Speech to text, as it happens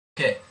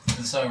Okay,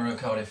 the song I wrote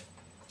called If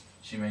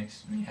She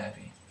Makes Me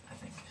Happy, I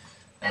think.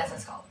 That's what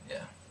it's called.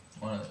 Yeah,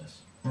 one of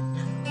those.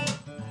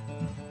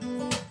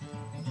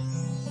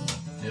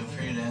 Feel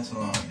free to dance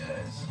along,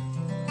 guys.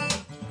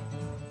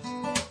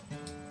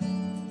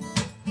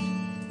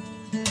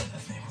 I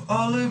think we'll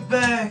all look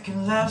back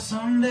and laugh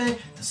someday.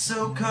 The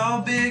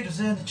so-called big deals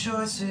and the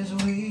choices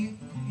we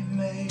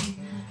made.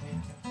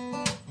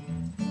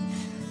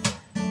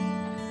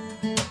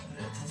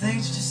 The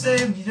things that you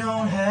say when you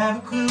don't have a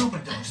clue,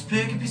 but don't just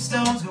pick up your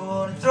stones, go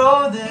on and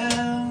throw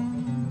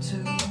them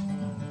too.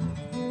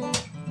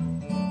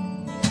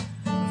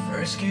 But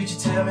first, could you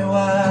tell me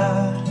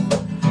why?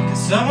 Could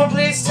someone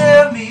please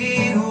tell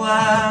me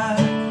why?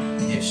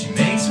 If she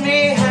makes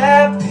me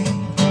happy,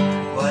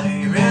 why do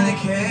you really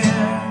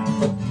care?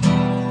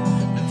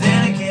 But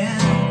then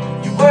again,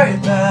 you worry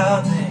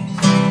about things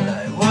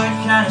like what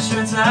kind of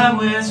shirts I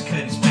wear, so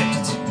couldn't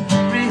expect you to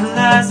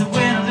realize that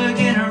when I look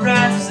in her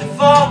eyes, as they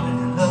fall in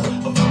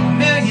love over a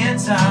million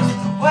times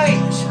with the way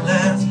that she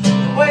laughs,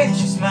 the way that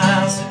she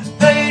smiles, says,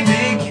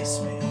 baby, kiss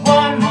me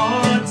one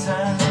more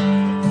time.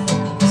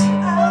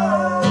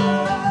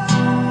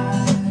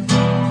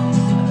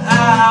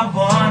 I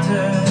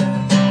wonder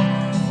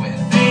when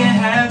being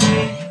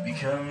happy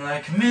become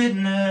like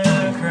committing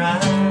a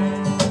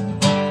crime.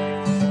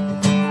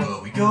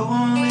 But we go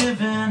on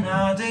living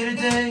our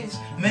day-to-days,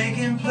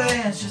 making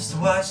plans just to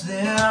watch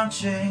them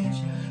change.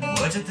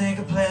 What'd you think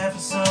of plan for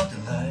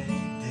something like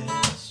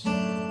this?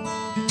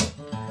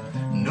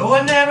 No,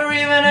 I never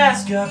even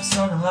asked God for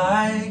something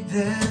like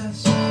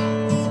this,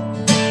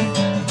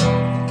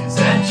 'cause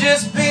that'd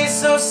just be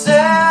so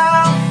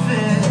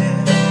selfish.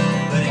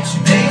 But if she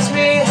makes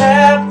me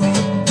happy,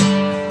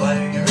 why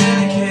do you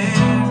really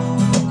care?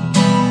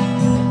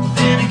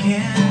 Then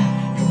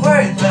again, you're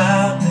worried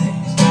about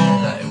things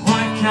like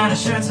what kind of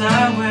shirts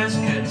I wear, so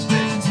couldn't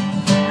expect you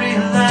to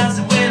realize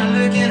that when I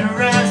look in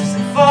her eyes, as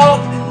they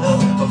fall in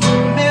love over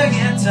a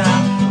million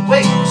times, the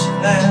way that she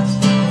laughs,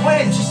 the way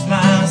that she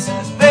smiles,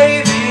 says,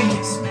 baby,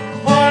 kiss me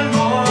one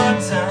more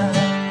time.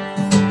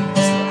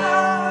 So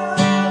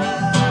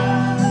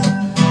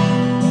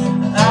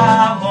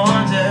I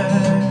wonder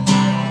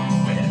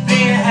when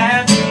being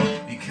happy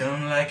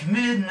become like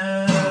committing a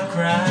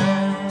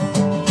crime.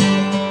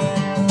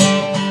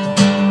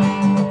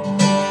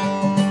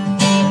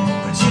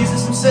 But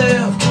Jesus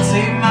himself can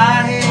take my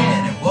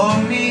hand and walk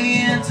me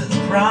into the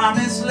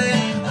promised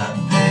land. I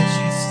bet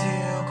you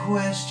still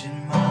question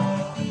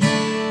mark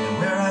and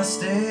where I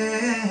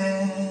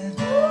stand.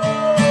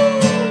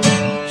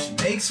 She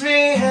makes me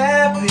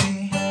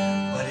happy,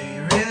 why do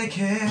you really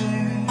care?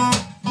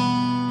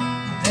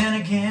 But then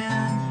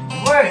again, you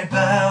worry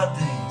about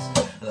things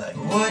like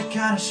what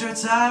kind of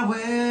shirts I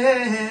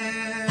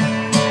wear.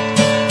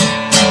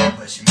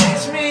 But she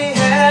makes me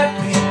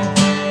happy,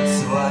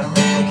 so I don't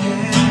really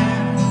care.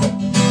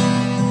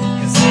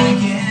 'Cause then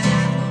again,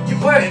 you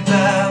worry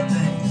about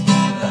things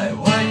like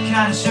what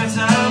kind of shirts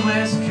I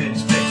wear, so couldn't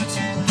expect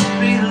you to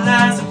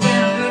realize that when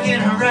I look in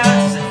her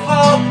eyes, they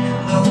fall in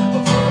love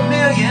over a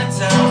million times.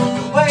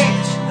 The way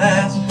that she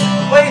laughs,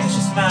 the way that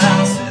she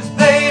smiles, says,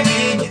 baby,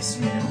 kiss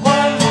me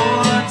one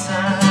more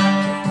time.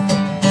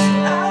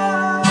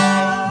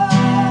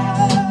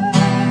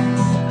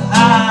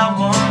 I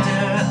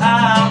wonder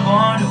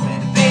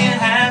when being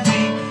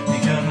happy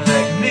become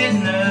like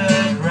committing a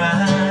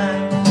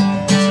crime.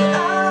 So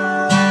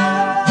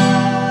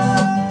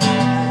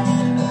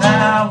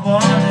I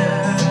wonder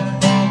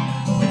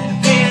when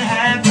being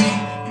happy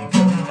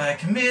become like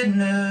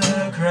committing a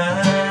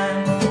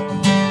crime.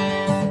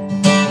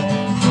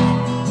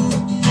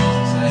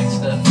 Exciting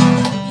stuff.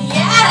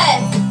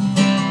 Yes!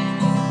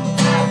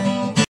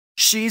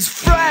 She's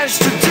fresh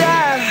to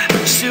death,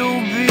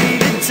 she'll be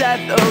the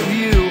death of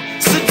you.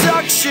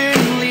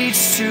 Seduction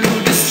leads to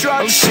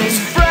destruction. She's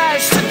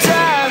fresh to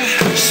death,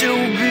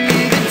 she'll be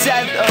the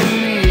death of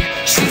me.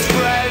 She's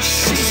fresh,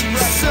 she's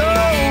so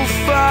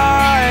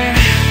fine.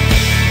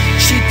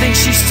 She thinks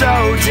she's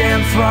so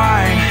damn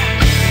fine.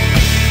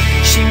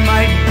 She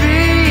might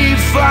be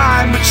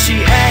fine, but she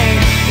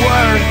ain't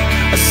worth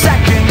a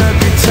second of